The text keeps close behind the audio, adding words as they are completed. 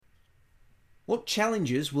What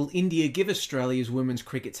challenges will India give Australia's women's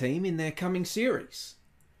cricket team in their coming series?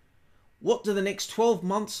 What do the next 12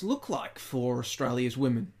 months look like for Australia's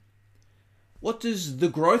women? What does the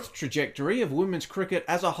growth trajectory of women's cricket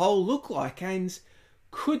as a whole look like, and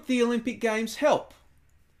could the Olympic Games help?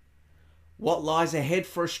 What lies ahead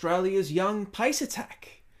for Australia's young pace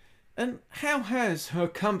attack? And how has her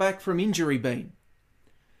comeback from injury been?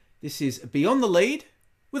 This is Beyond the Lead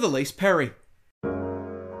with Elise Perry.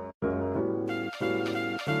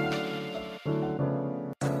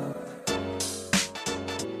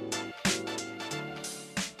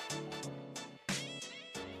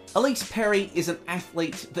 Elise Perry is an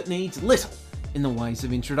athlete that needs little in the ways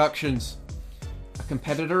of introductions. A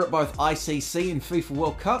competitor at both ICC and FIFA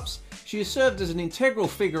World Cups, she has served as an integral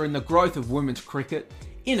figure in the growth of women's cricket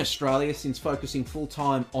in Australia since focusing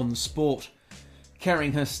full-time on the sport.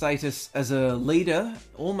 Carrying her status as a leader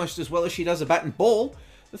almost as well as she does a bat and ball,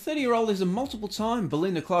 the 30-year-old is a multiple-time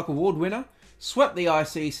Belinda Clark Award winner, swept the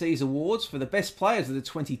ICC's awards for the best players of the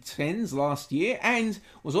 2010s last year, and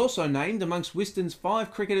was also named amongst Wisden's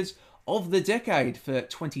 5 cricketers of the decade for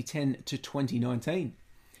 2010 to 2019.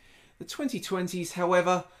 The 2020s,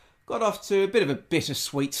 however, got off to a bit of a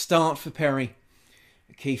bittersweet start for Perry.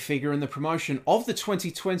 A key figure in the promotion of the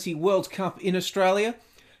 2020 World Cup in Australia,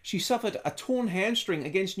 she suffered a torn hamstring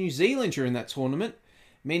against New Zealand during that tournament,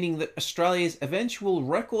 meaning that Australia's eventual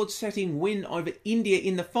record-setting win over India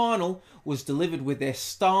in the final was delivered with their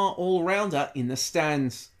star all-rounder in the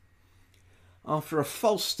stands. After a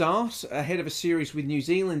false start ahead of a series with New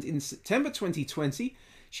Zealand in September 2020,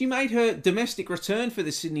 she made her domestic return for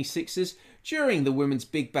the Sydney Sixers during the Women's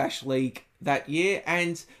Big Bash League that year,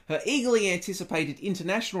 and her eagerly anticipated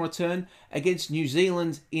international return against New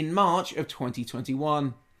Zealand in March of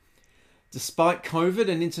 2021. Despite COVID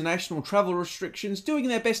and international travel restrictions doing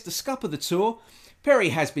their best to scupper the tour, Perry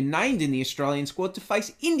has been named in the Australian squad to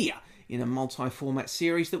face India in a multi-format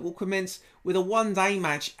series that will commence with a one-day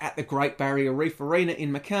match at the Great Barrier Reef Arena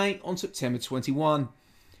in Mackay on September 21.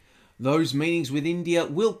 Those meetings with India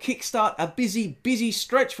will kickstart a busy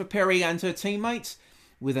stretch for Perry and her teammates,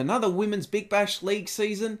 with another Women's Big Bash League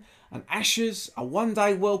season, an Ashes, a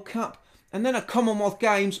one-day World Cup, and then a Commonwealth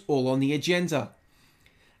Games all on the agenda.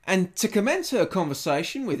 And to commence her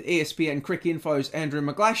conversation with ESPN Cricinfo's Andrew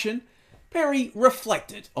McGlashan, Perry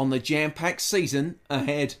reflected on the jam-packed season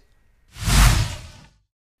ahead.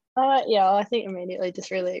 I think immediately just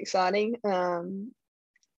really exciting,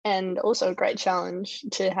 and also a great challenge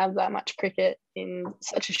to have that much cricket in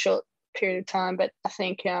such a short period of time. But I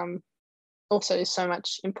think also so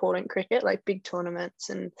much important cricket, like big tournaments,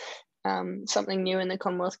 and something new in the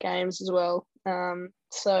Commonwealth Games as well.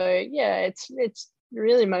 It's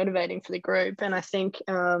really motivating for the group, and I think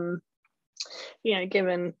given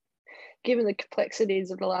the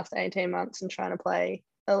complexities of the last 18 months and trying to play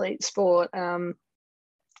elite sport,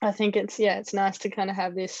 I think it's nice to kind of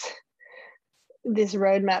have this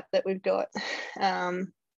roadmap that we've got to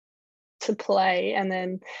play, and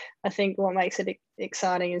then I think what makes it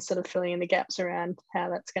exciting is sort of filling in the gaps around how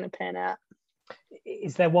that's going to pan out.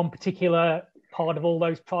 Is there one particular part of all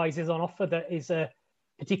those prizes on offer that is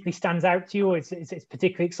particularly stands out to you, or is it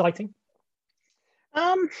particularly exciting?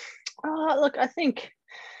 Look, I think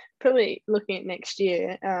probably looking at next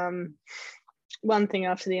year, one thing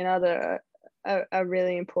after the other are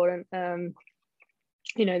really important. The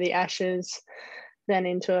Ashes, then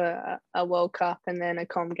into a World Cup, and then a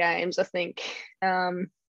Com Games. I think to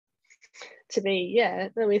be,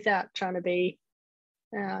 without trying to be,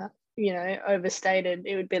 overstated,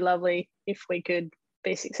 it would be lovely if we could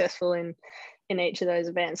be successful in each of those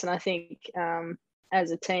events. And I think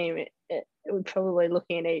as a team, it would probably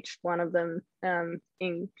looking at each one of them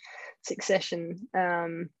in succession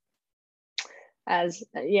as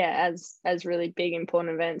really big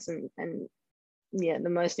important events, and the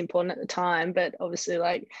most important at the time. But obviously,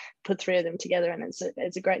 like, put 3 of them together, and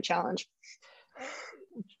it's a great challenge.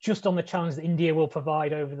 Just on the challenge that India will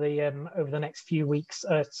provide over the next few weeks,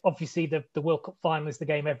 obviously the World Cup final is the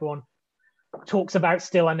game everyone talks about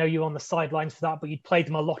still. I know you're on the sidelines for that, but you'd played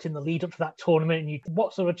them a lot in the lead up to that tournament. And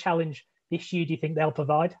what sort of challenge this year do you think they'll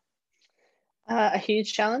provide? A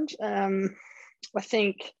huge challenge. I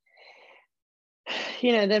think,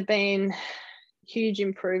 they've been huge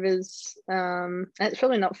improvers. And it's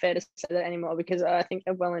probably not fair to say that anymore, because I think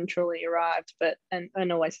they've well and truly arrived,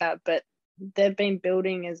 and always have. But they've been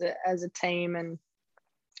building as a team, and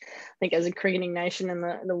I think as a cricketing nation in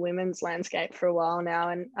the women's landscape for a while now.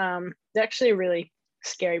 And they're actually a really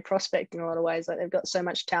scary prospect in a lot of ways. Like, they've got so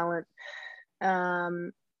much talent,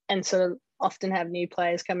 and sort of often have new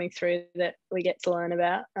players coming through that we get to learn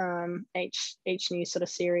about each new sort of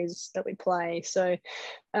series that we play. So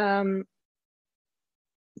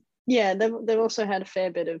yeah, they've also had a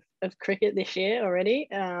fair bit of cricket this year already.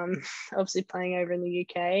 Obviously playing over in the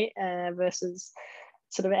UK versus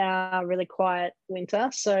sort of our really quiet winter.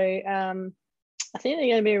 So I think they're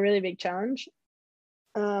going to be a really big challenge.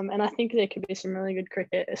 And I think there could be some really good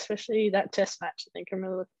cricket, especially that test match. I think I'm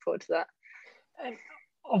really looking forward to that.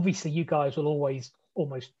 Obviously, you guys will always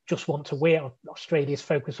almost just want to win. Australia's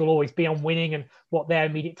focus will always be on winning and what their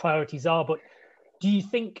immediate priorities are. But do you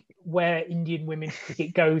think where Indian women's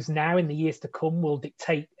cricket goes now in the years to come will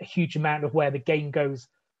dictate a huge amount of where the game goes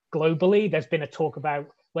globally? There's been a talk about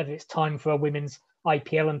whether it's time for a women's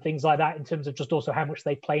IPL and things like that in terms of just also how much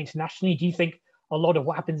they play internationally. Do you think a lot of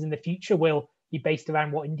what happens in the future will be based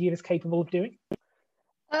around what India is capable of doing?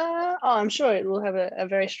 I'm sure it will have a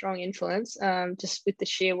very strong influence, just with the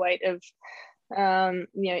sheer weight of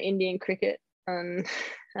Indian cricket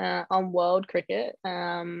on world cricket.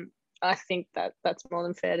 I think that's more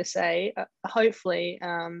than fair to say. Hopefully,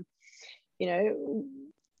 a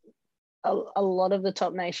lot of the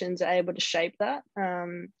top nations are able to shape that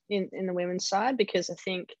in the women's side, because I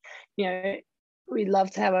think we love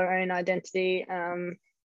to have our own identity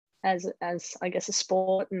as I guess a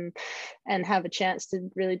sport and have a chance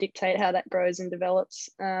to really dictate how that grows and develops.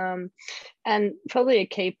 And probably a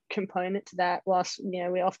key component to that, whilst we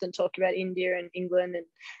often talk about India and England and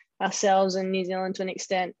ourselves and New Zealand to an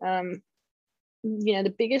extent,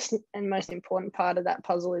 the biggest and most important part of that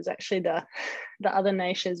puzzle is actually the other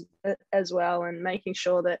nations as well, and making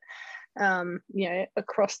sure that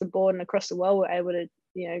across the board and across the world we're able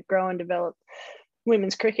to grow and develop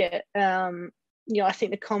women's cricket. I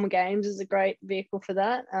think the Common Games is a great vehicle for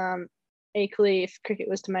that. Equally, if cricket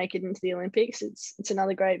was to make it into the Olympics, it's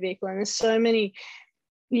another great vehicle. And there's so many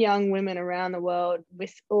young women around the world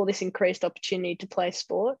with all this increased opportunity to play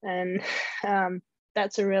sport, and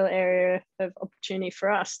that's a real area of opportunity for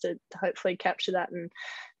us to hopefully capture that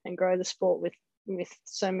and grow the sport with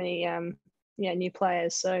so many new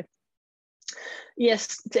players. So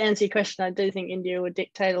yes, to answer your question, I do think India would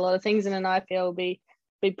dictate a lot of things, and an IPL will be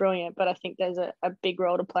brilliant, but I think there's a big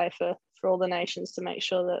role to play for all the nations to make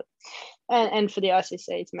sure that, and for the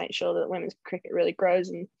ICC to make sure that women's cricket really grows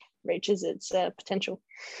and reaches its potential.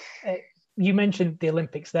 You mentioned the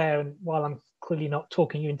Olympics there, and while I'm clearly not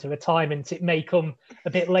talking you into retirement, it may come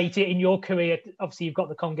a bit later in your career. Obviously, you've got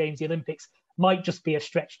the Common Games, the Olympics might just be a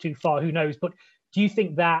stretch too far, who knows? But do you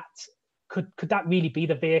think that could that really be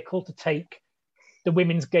the vehicle to take the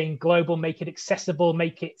women's game global, make it accessible,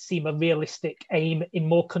 make it seem a realistic aim in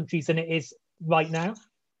more countries than it is right now?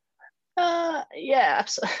 Yeah,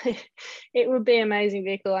 absolutely. It would be an amazing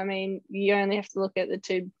vehicle. I mean, you only have to look at the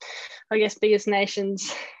two, I guess, biggest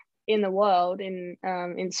nations in the world in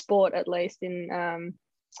sport, at least in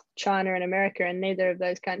China and America, and neither of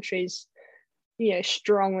those countries,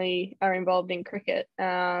 strongly are involved in cricket.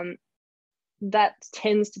 That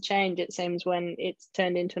tends to change, it seems, when it's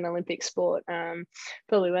turned into an Olympic sport.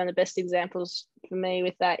 Probably one of the best examples for me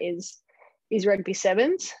with that is rugby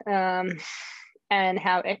sevens, and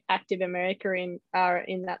how active America are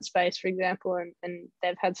in that space, for example, and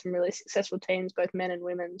they've had some really successful teams, both men and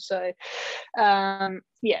women. So I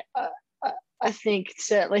think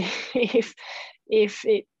certainly if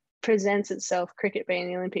it presents itself, cricket being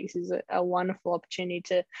the Olympics is a wonderful opportunity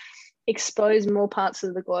to expose more parts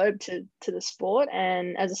of the globe to the sport.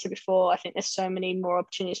 And as I said before, I think there's so many more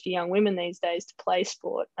opportunities for young women these days to play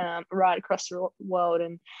sport right across the world.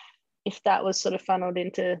 And if that was sort of funneled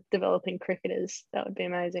into developing cricketers, that would be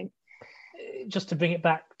amazing. Just to bring it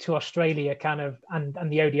back to Australia kind of and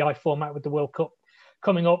the ODI format with the World Cup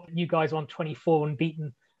coming up, you guys are on 24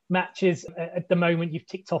 unbeaten matches. At the moment, you've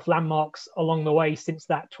ticked off landmarks along the way since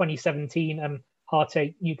that 2017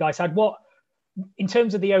 heartache you guys had. What, in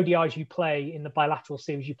terms of the ODIs you play, in the bilateral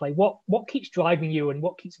series you play, what keeps driving you and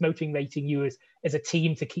what keeps motivating you as a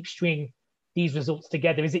team to keep stringing these results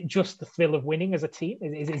together? Is it just the thrill of winning as a team?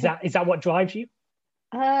 Is that what drives you?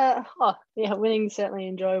 Yeah, winning is certainly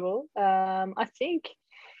enjoyable. I think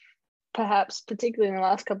perhaps particularly in the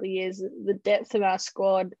last couple of years, the depth of our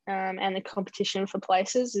squad and the competition for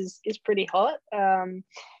places is pretty hot. And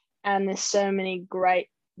there's so many great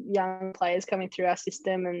young players coming through our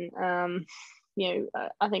system, and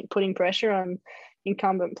I think putting pressure on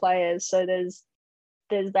incumbent players. So there's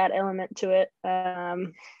that element to it.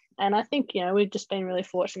 And I think, we've just been really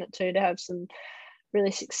fortunate too to have some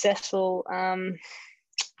really successful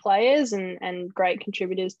players and great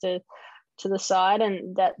contributors to the side,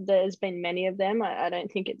 and that there's been many of them. I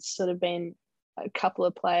don't think it's sort of been a couple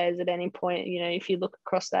of players at any point. You know, if you look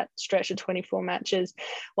across that stretch of 24 matches,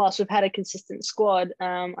 whilst we've had a consistent squad,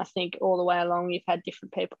 I think all the way along you've had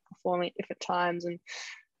different people performing at different times, and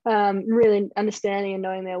really understanding and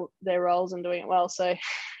knowing their roles and doing it well. So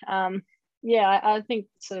I think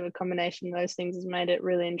sort of a combination of those things has made it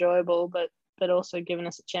really enjoyable, but also given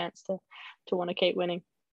us a chance to want to keep winning.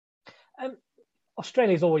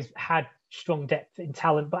 Australia's always had strong depth in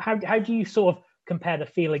talent, but how do you sort of compare the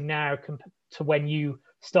feeling now to when you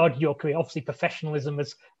started your career? Obviously, professionalism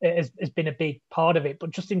has been a big part of it,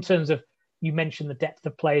 but just in terms of, you mentioned the depth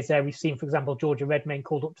of players there. We've seen, for example, Georgia Redmayne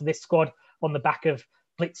called up to this squad on the back of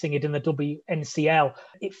blitzing it in the WNCL.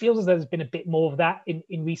 It feels as though there's been a bit more of that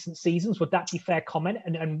in recent seasons. Would that be a fair comment?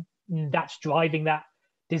 And that's driving that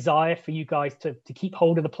desire for you guys to keep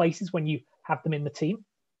hold of the places when you have them in the team?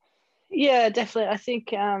 Yeah, definitely. I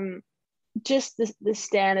think just the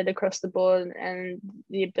standard across the board and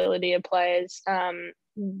the ability of players,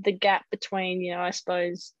 the gap between, you know, I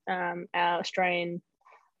suppose our Australian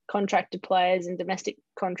contracted players and domestic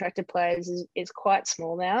contracted players is quite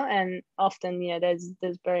small now, and often, you know,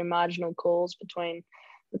 there's very marginal calls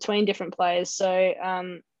between different players. So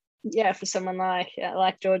for someone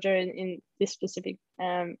like Georgia in this specific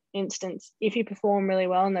instance, if you perform really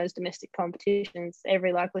well in those domestic competitions,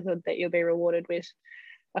 every likelihood that you'll be rewarded with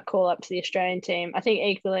a call up to the Australian team. I think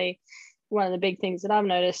equally, one of the big things that I've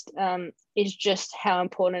noticed is just how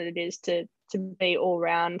important it is to be all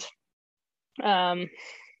round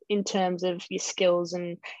in terms of your skills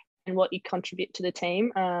and what you contribute to the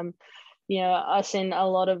team. You know, I've seen a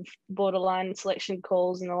lot of borderline selection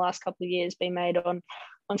calls in the last couple of years being made on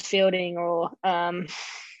fielding or,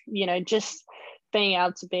 you know, just being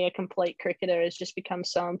able to be a complete cricketer has just become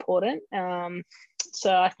so important.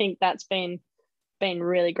 So I think that's been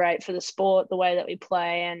really great for the sport, the way that we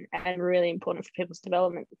play, and really important for people's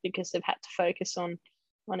development because they've had to focus on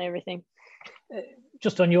everything.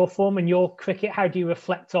 Just on your form and your cricket, how do you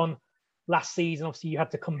reflect on last season? Obviously, you had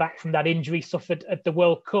to come back from that injury suffered at the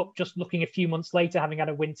World Cup. Just looking a few months later, having had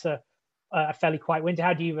a fairly quiet winter,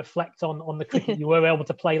 how do you reflect on the cricket you were able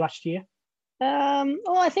to play last year?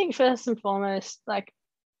 Well, I think first and foremost, like,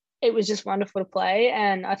 it was just wonderful to play,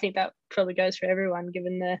 and I think that probably goes for everyone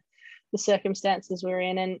given the circumstances we're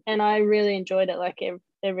in, and I really enjoyed it, like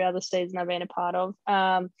every other season I've been a part of.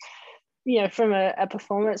 You know, from a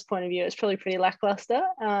performance point of view, it's probably pretty lackluster,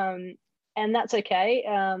 and that's okay.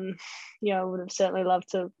 You know, I would have certainly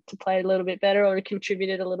loved to play a little bit better or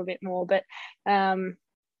contributed a little bit more, but I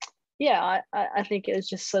think it was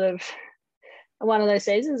just sort of one of those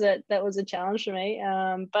seasons that was a challenge for me.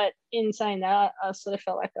 But in saying that, I sort of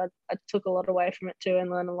felt like I took a lot away from it too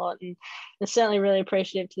and learned a lot, and I'm certainly really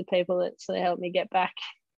appreciative to the people that sort of helped me get back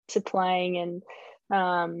to playing and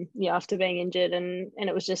after being injured, and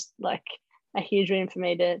it was just like a huge win for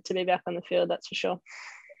me to be back on the field, that's for sure.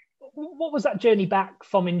 What was that journey back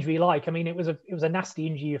from injury like? I mean, it was a nasty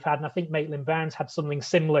injury you've had, and I think Maitland Brown's had something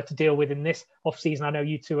similar to deal with in this off season. I know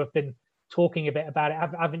you two have been talking a bit about it,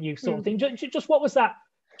 haven't you? Sort of thing. Just what was that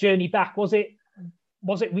journey back? Was it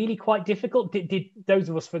really quite difficult? Did those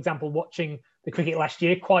of us, for example, watching the cricket last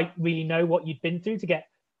year, quite really know what you'd been through to get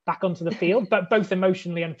back onto the field, but both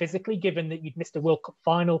emotionally and physically, given that you'd missed a World Cup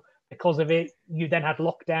final because of it? You then had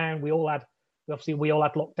lockdown. We all had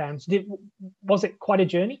lockdowns. Was it quite a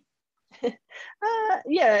journey? It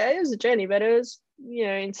was a journey, but it was, you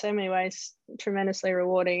know, in so many ways tremendously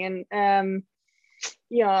rewarding. And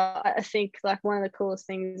I think like one of the coolest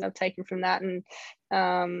things I've taken from that and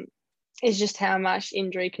is just how much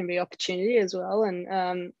injury can be opportunity as well.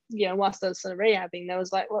 And whilst I was sort of rehabbing, there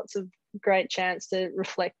was like lots of great chance to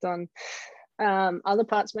reflect on other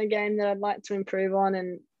parts of my game that I'd like to improve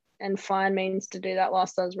on and find means to do that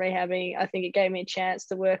whilst I was rehabbing. I think it gave me a chance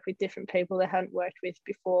to work with different people that I hadn't worked with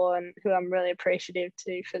before and who I'm really appreciative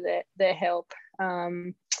to for their help.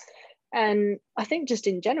 And I think just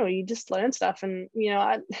in general, you just learn stuff. And,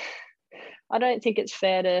 I don't think it's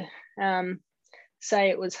fair to say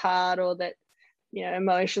it was hard or that,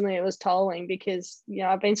 emotionally it was tolling, because,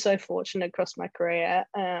 I've been so fortunate across my career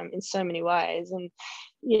in so many ways. And,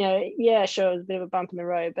 sure, it was a bit of a bump in the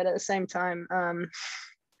road, but at the same time,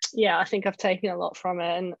 I think I've taken a lot from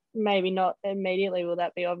it, and maybe not immediately will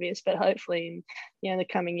that be obvious, but hopefully in the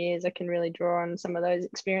coming years I can really draw on some of those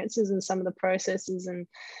experiences and some of the processes and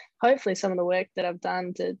hopefully some of the work that I've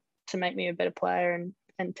done to make me a better player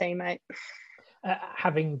and teammate.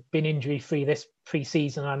 Having been injury-free this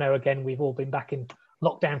pre-season, I know again we've all been back in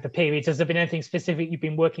lockdown for periods. Has there been anything specific you've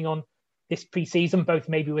been working on this pre-season, both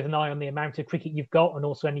maybe with an eye on the amount of cricket you've got and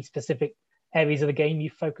also any specific areas of the game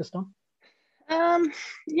you've focused on?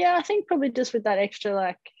 I think probably just with that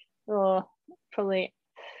extra probably,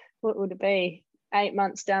 what would it be, 8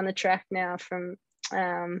 months down the track now from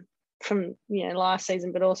last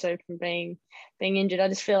season, but also from being injured. I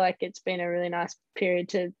just feel like it's been a really nice period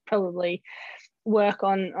to probably work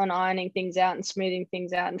on ironing things out and smoothing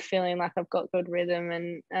things out and feeling like I've got good rhythm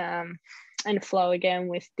and flow again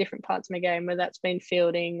with different parts of my game, whether that's been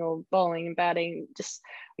fielding or bowling and batting, just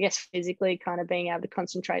I guess physically kind of being able to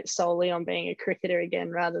concentrate solely on being a cricketer again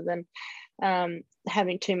rather than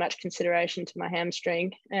having too much consideration to my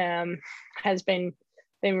hamstring has been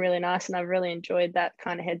really nice, and I've really enjoyed that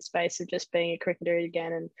kind of headspace of just being a cricketer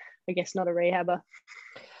again, and I guess not a rehabber.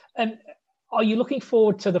 And are you looking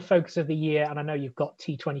forward to the focus of the year? And I know you've got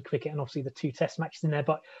T20 cricket and obviously the 2 test matches in there,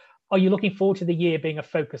 but are you looking forward to the year being a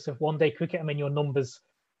focus of one-day cricket? I mean, your numbers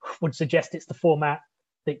would suggest it's the format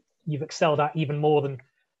that you've excelled at even more than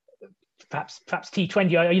perhaps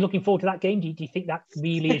T20. Are you looking forward to that game? Do you think that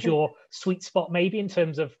really is your sweet spot, maybe in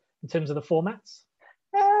terms of the formats?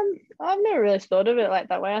 I've never really thought of it like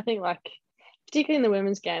that way. I think, like, particularly in the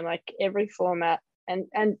women's game, like every format and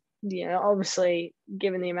obviously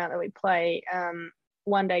given the amount that we play,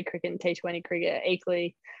 one-day cricket and T20 cricket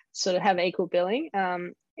equally sort of have equal billing,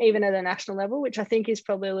 even at a national level, which I think is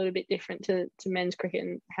probably a little bit different to men's cricket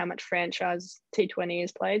and how much franchise T20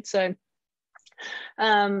 is played. So,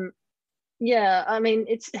 yeah, I mean,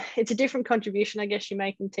 it's a different contribution, I guess, you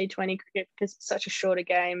make in T20 cricket because it's such a shorter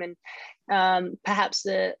game, and perhaps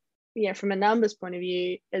from a numbers point of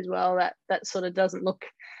view as well, that sort of doesn't look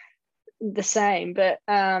the same. But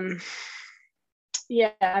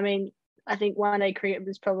yeah, I mean, I think one-day cricket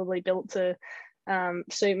was probably built to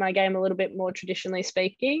suit my game a little bit more traditionally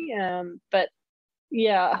speaking. But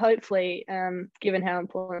yeah, hopefully, given how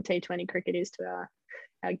important T20 cricket is to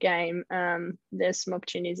our game, there's some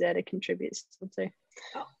opportunities there to contribute still too.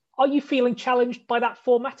 Are you feeling challenged by that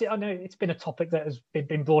format? I know it's been a topic that has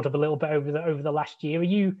been brought up a little bit over the last year.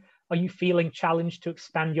 Are you feeling challenged to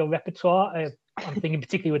expand your repertoire? I'm thinking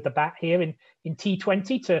particularly with the bat here in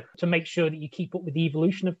T20 to make sure that you keep up with the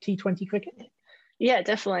evolution of T20 cricket. Yeah,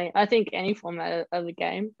 definitely. I think any format of the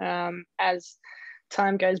game, as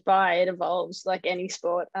time goes by, it evolves like any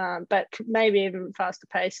sport, but maybe even faster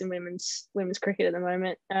pace in women's cricket at the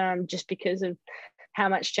moment, just because of how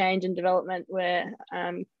much change and development we're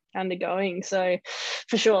undergoing. So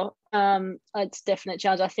for sure, it's definite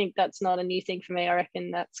challenge. I think that's not a new thing for me. I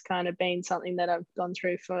reckon that's kind of been something that I've gone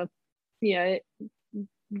through for the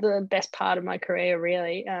best part of my career,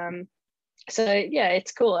 really. So yeah,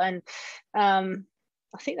 it's cool. And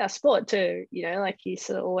I think that's sport too, like you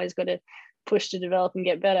sort of always got to push to develop and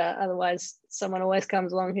get better, otherwise someone always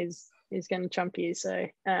comes along who's going to trump you. So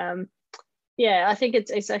yeah, I think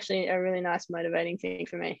it's actually a really nice motivating thing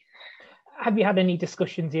for me. Have you had any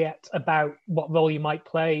discussions yet about what role you might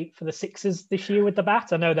play for the Sixers this year with the bat?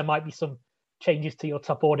 I know there might be some changes to your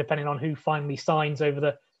top order depending on who finally signs over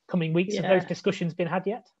the coming weeks. Yeah. Have those discussions been had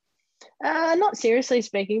yet? Not seriously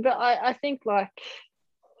speaking, but I think, like,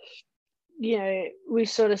 we've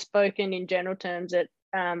sort of spoken in general terms that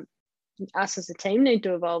us as a team need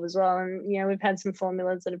to evolve as well. And, we've had some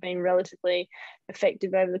formulas that have been relatively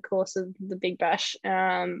effective over the course of the Big Bash.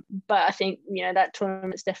 But I think, that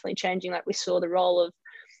tournament's definitely changing. Like, we saw the role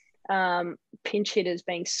of pinch hitters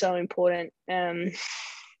being so important, in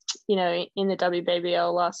the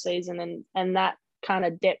WBBL last season, and that kind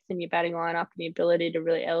of depth in your batting lineup and the ability to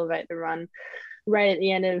really elevate the run rate at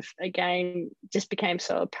the end of a game just became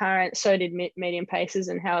so apparent. So did medium paces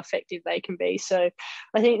and how effective they can be. So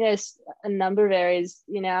I think there's a number of areas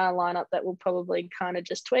in our lineup that will probably kind of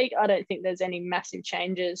just tweak. I don't think there's any massive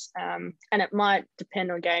changes, and it might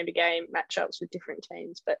depend on game to game matchups with different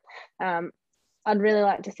teams. But I'd really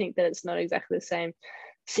like to think that it's not exactly the same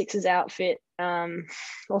Sixers outfit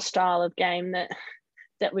or style of game that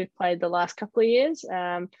we've played the last couple of years.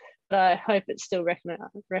 But I hope it's still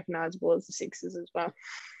recognisable as the Sixers as well.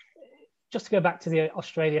 Just to go back to the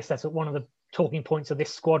Australia setup, one of the talking points of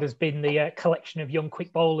this squad has been the collection of young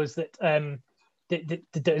quick bowlers that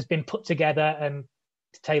has been put together.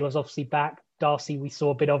 Taylor's obviously back. Darcy we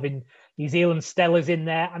saw a bit of in New Zealand. Stella's in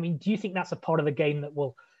there. I mean, do you think that's a part of the game that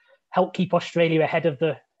will help keep Australia ahead of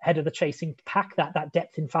the chasing pack, that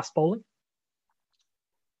depth in fast bowling?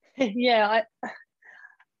 Yeah, I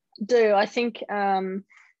do. I think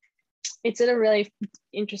it's at a really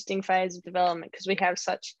interesting phase of development because we have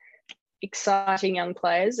such exciting young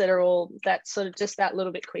players that are all that sort of just that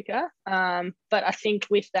little bit quicker. But I think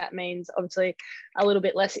with that means obviously a little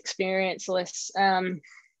bit less experience, less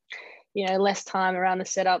less time around the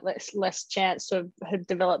setup, less chance to have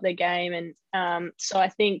developed their game. And so I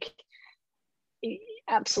think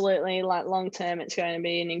absolutely, like long term, it's going to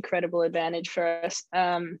be an incredible advantage for us.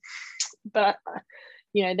 But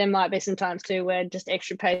there might be some times too where just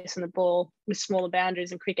extra pace on the ball with smaller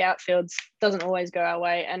boundaries and quick outfields doesn't always go our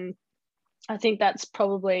way. And I think that's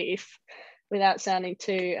probably, if without sounding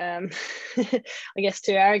too, I guess,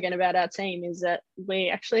 too arrogant about our team, is that we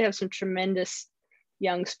actually have some tremendous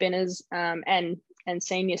young spinners and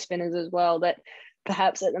senior spinners as well that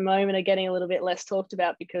perhaps at the moment are getting a little bit less talked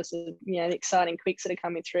about because of the exciting quicks that are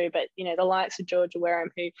coming through. But the likes of Georgia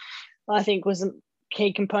Wareham, who I think was a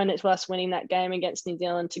key component to us winning that game against New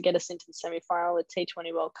Zealand to get us into the semi-final of the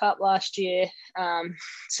T20 World Cup last year.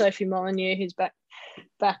 Sophie Molyneux, who's back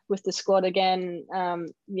with the squad again.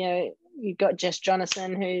 You've got Jess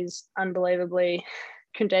Jonathan, who's unbelievably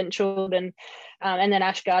credentialed, and then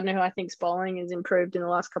Ash Gardner, who I think's bowling has improved in the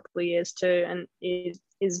last couple of years too, and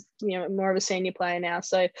is more of a senior player now.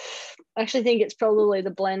 So I actually think it's probably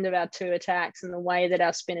the blend of our two attacks and the way that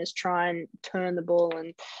our spinners try and turn the ball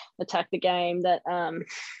and attack the game that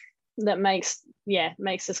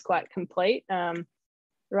makes us quite complete,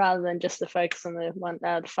 rather than just the focus on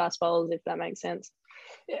the fast bowlers, if that makes sense.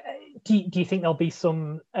 Do you think there'll be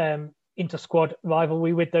some inter-squad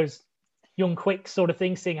rivalry with those young quicks sort of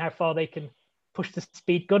thing, seeing how far they can push the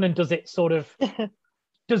speed gun, and does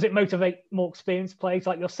it motivate more experienced players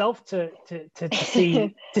like yourself to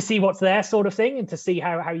see what's there sort of thing, and to see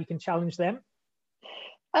how you can challenge them?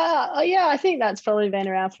 I think that's probably been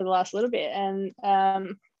around for the last little bit, and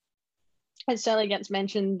it certainly gets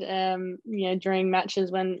mentioned during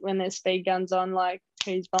matches when there's speed guns on, like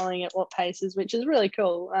who's bowling at what paces, which is really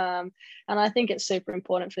cool, and I think it's super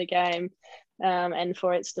important for the game and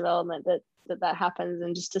for its development that happens,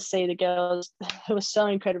 and just to see the girls who are so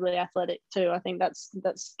incredibly athletic too. I think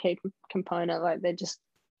that's key component. Like, they're just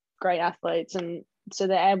great athletes, and so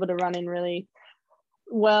they're able to run in really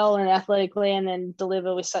well and athletically, and then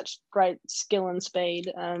deliver with such great skill and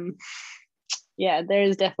speed. There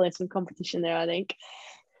is definitely some competition there, I think.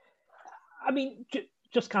 I mean,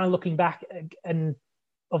 just kind of looking back and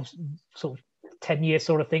of sort of 10 years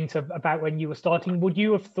sort of thing to about when you were starting, would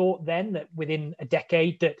you have thought then that within a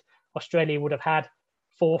decade that Australia would have had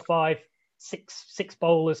 4, 5, 6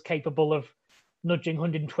 bowlers capable of nudging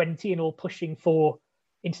 120 and all pushing for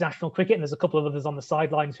international cricket? And there's a couple of others on the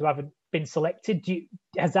sidelines who haven't been selected.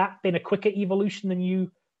 Has that been a quicker evolution than you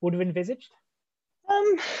would have envisaged?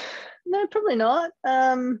 No, probably not.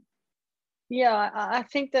 I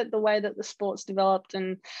think that the way that the sport's developed,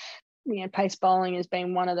 and pace bowling has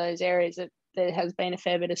been one of those areas that there has been a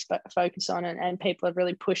fair bit of focus on, and people have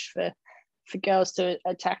really pushed for girls to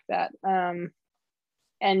attack that.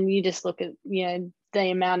 And you just look at the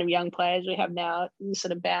amount of young players we have now, you're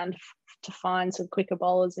sort of bound to find some quicker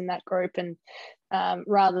bowlers in that group, and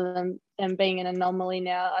rather than them being an anomaly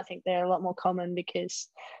now, I think they're a lot more common, because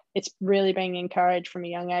it's really being encouraged from a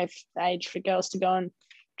young age for girls to go and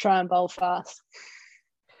try and bowl fast.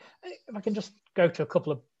 If I can just go to a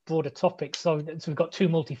couple of broader topics. So we've got 2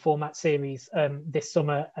 multi-format series this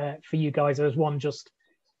summer for you guys. There was one just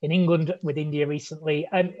in England with India recently.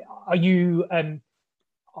 Are you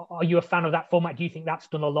a fan of that format? Do you think that's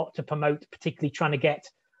done a lot to promote, particularly trying to get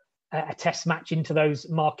a test match into those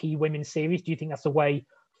marquee women's series? Do you think that's a way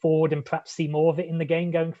forward, and perhaps see more of it in the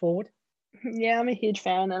game going forward? Yeah, I'm a huge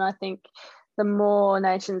fan, and I think the more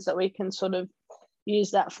nations that we can sort of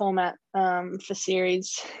use that format for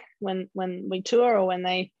series when we tour or when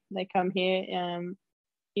they come here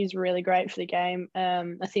is really great for the game.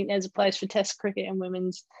 I think there's a place for Test cricket and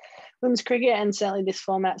women's cricket, and certainly this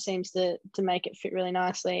format seems to make it fit really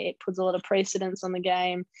nicely. It puts a lot of precedence on the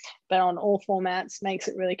game, but on all formats, makes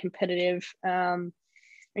it really competitive,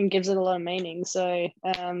 and gives it a lot of meaning. So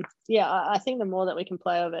I think the more that we can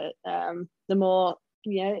play of it, the more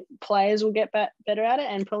players will get better at it,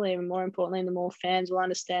 and probably even more importantly, the more fans will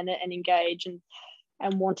understand it and engage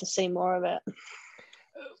and want to see more of it.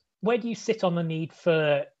 Where do you sit on the need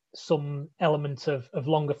for some element of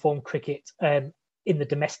longer form cricket in the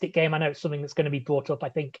domestic game? I know it's something that's going to be brought up, I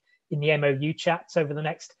think, in the MOU chats over the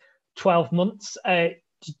next 12 months. Do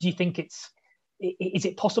you think is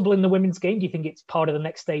it possible in the women's game? Do you think it's part of the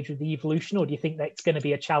next stage of the evolution, or do you think that it's going to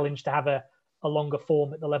be a challenge to have a longer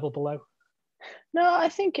form at the level below? No, I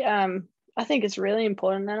think it's really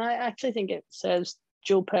important, and I actually think it serves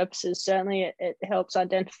dual purposes. Certainly, it helps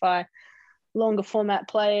identify longer format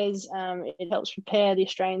players. It helps prepare the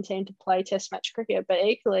Australian team to play Test match cricket, but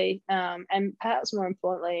equally, and perhaps more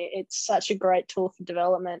importantly, it's such a great tool for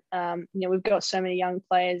development. We've got so many young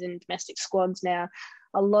players in domestic squads now.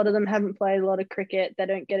 A lot of them haven't played a lot of cricket. They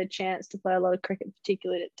don't get a chance to play a lot of cricket,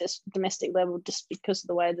 particularly at domestic level, just because of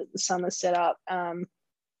the way that the summer's set up.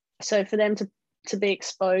 So for them to to be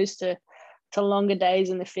exposed to longer days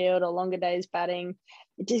in the field or longer days batting.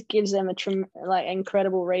 It just gives them a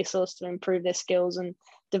incredible resource to improve their skills and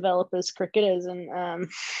develop as cricketers. And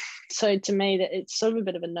so to me, that it's sort of a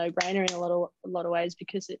bit of a no-brainer in a lot of ways,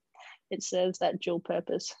 because it serves that dual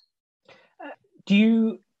purpose. Do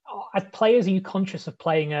you, as players, are you conscious of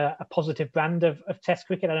playing a positive brand of Test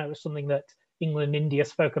cricket? I know it was something that England and India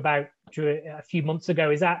spoke about a few months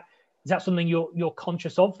ago. Is that something you're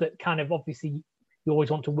conscious of, that kind of, obviously you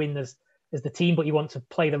always want to win as the team, but you want to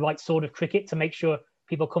play the right sort of cricket to make sure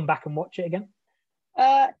people come back and watch it again?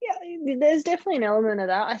 Yeah, there's definitely an element of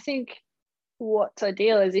that. I think what's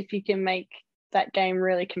ideal is if you can make that game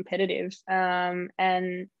really competitive, and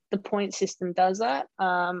the point system does that.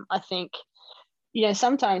 I think,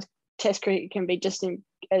 sometimes Test cricket can be just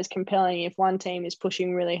as compelling if one team is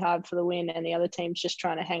pushing really hard for the win and the other team's just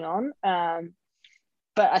trying to hang on.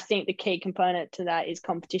 But I think the key component to that is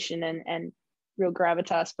competition and real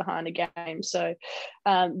gravitas behind a game. So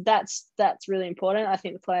that's really important. I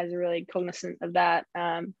think the players are really cognizant of that.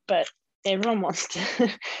 But everyone wants to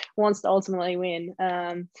ultimately win.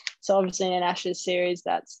 So obviously in an Ashes series,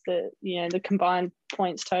 that's the combined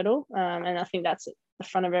points total, and I think that's at the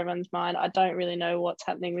front of everyone's mind. I don't really know what's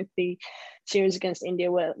happening with the series against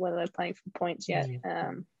India, whether they're playing for points yet.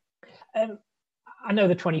 I know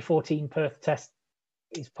the 2014 Perth Test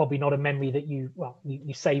is probably not a memory that you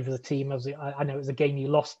save as a team. I know it was a game you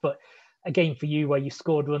lost, but a game for you where you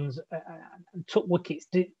scored runs and took wickets.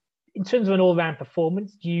 In terms of an all-round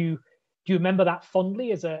performance, do you remember that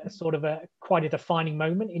fondly as a sort of quite a defining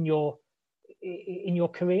moment in your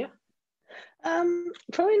career?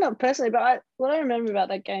 Probably not personally, but what I remember about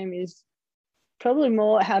that game is probably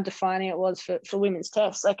more how defining it was for women's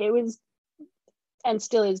tests. Like, it was, and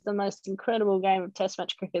still is, the most incredible game of Test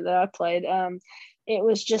match cricket that I played. It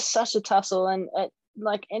was just such a tussle, and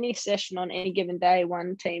like any session on any given day,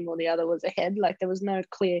 one team or the other was ahead. Like, there was no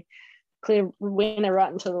clear winner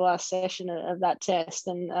right until the last session of that test.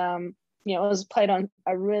 And it was played on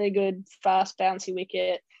a really good, fast, bouncy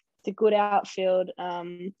wicket, the good outfield,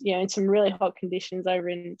 in some really hot conditions over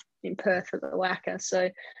in Perth at the WACA.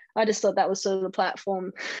 So I just thought that was sort of the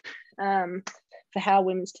platform for how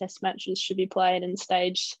women's Test matches should be played and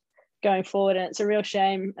staged going forward. And it's a real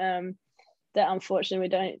shame that unfortunately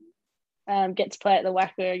we don't get to play at the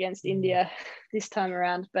WACA against India this time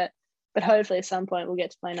around. But hopefully at some point we'll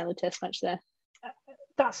get to play another Test match there.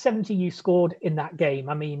 That 70 you scored in that game,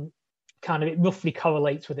 I mean, kind of it roughly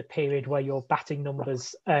correlates with a period where your batting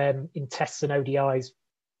numbers in Tests and ODIs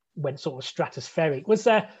went sort of stratospheric. Was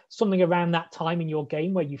there something around that time in your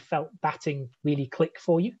game where you felt batting really click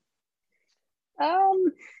for you?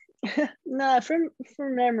 No, from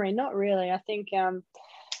memory, not really. I think,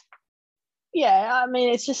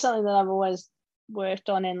 it's just something that I've always worked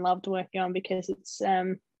on and loved working on, because it's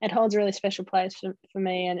it holds a really special place for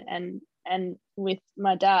me and with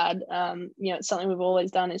my dad. It's something we've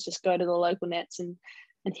always done, is just go to the local nets and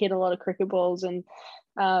hit a lot of cricket balls. And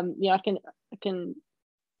I can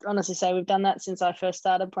honestly say we've done that since I first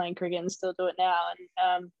started playing cricket and still do it now.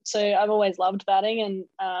 And so I've always loved batting,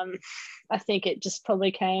 and I think it just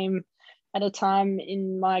probably came at a time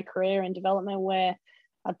in my career and development where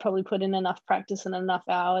I'd probably put in enough practice and enough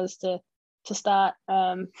hours to start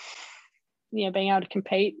being able to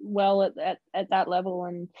compete well at that level.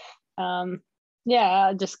 And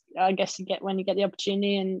I guess when you get the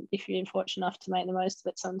opportunity, and if you're fortunate enough to make the most of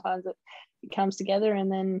it, sometimes it comes together,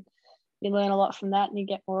 and then you learn a lot from that and you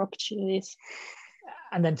get more opportunities.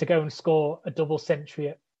 And then to go and score a double century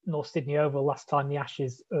at North Sydney Oval last time the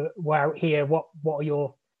Ashes were out here, what are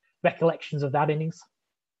your recollections of that innings?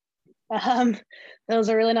 That was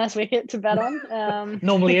a really nice wicket to bat on.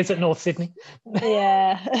 Normally is at North Sydney.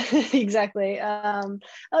 Yeah, exactly. It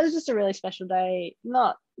was just a really special day.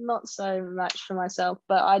 Not so much for myself,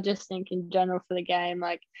 but I just think in general for the game,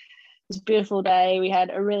 like, it was a beautiful day. We had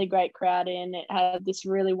a really great crowd in. It had this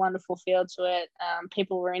really wonderful feel to it.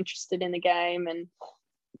 People were interested in the game, and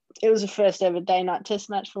it was the first ever day-night Test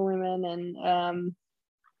match for women. And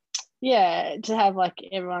to have like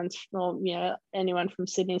anyone from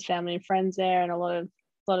Sydney's family and friends there, and a lot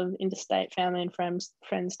of interstate family and friends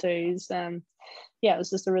too. It was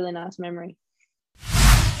just a really nice memory.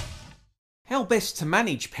 How best to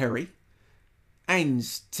manage Perry, and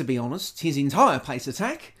to be honest, his entire pace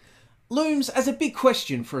attack, looms as a big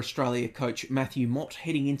question for Australia coach Matthew Mott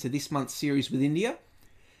heading into this month's series with India.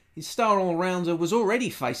 His star all-rounder was already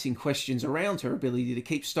facing questions around her ability to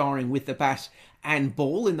keep starring with the bat and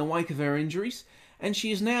ball in the wake of her injuries, and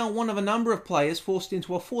she is now one of a number of players forced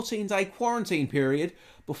into a 14-day quarantine period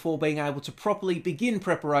before being able to properly begin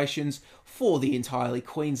preparations for the entirely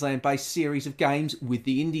Queensland-based series of games with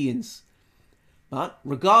the Indians. But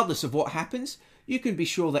regardless of what happens, you can be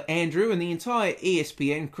sure that Andrew and the entire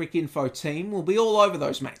ESPN Cricinfo team will be all over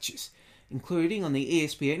those matches, including on the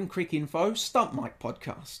ESPN Cricinfo Stump Mike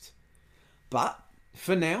podcast. But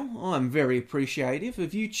for now, I'm very appreciative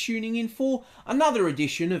of you tuning in for another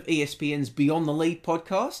edition of ESPN's Beyond the Lead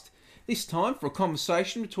podcast, this time for a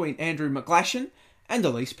conversation between Andrew McGlashan and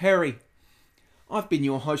Ellyse Perry. I've been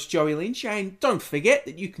your host, Joey Lynch, and don't forget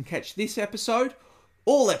that you can catch this episode,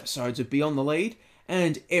 all episodes of Beyond the Lead,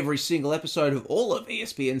 and every single episode of all of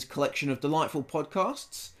ESPN's collection of delightful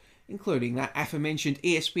podcasts, including that aforementioned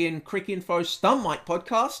ESPN Cricinfo Stump Mike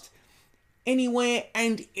podcast, anywhere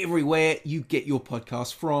and everywhere you get your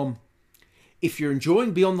podcast from. If you're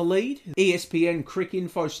enjoying Beyond the Lead, ESPN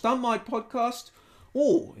Cricinfo Stump Mike podcast,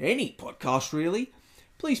 or any podcast really,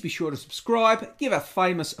 please be sure to subscribe, give our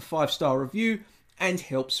famous a 5-star review, and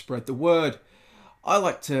help spread the word. I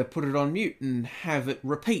like to put it on mute and have it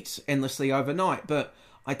repeat endlessly overnight, but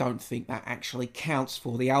I don't think that actually counts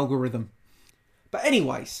for the algorithm. But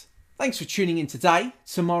anyways, thanks for tuning in today,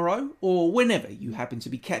 tomorrow, or whenever you happen to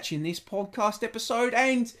be catching this podcast episode,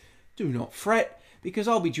 and do not fret, because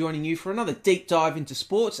I'll be joining you for another deep dive into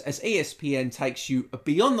sports as ESPN takes you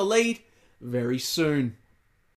beyond the lead very soon.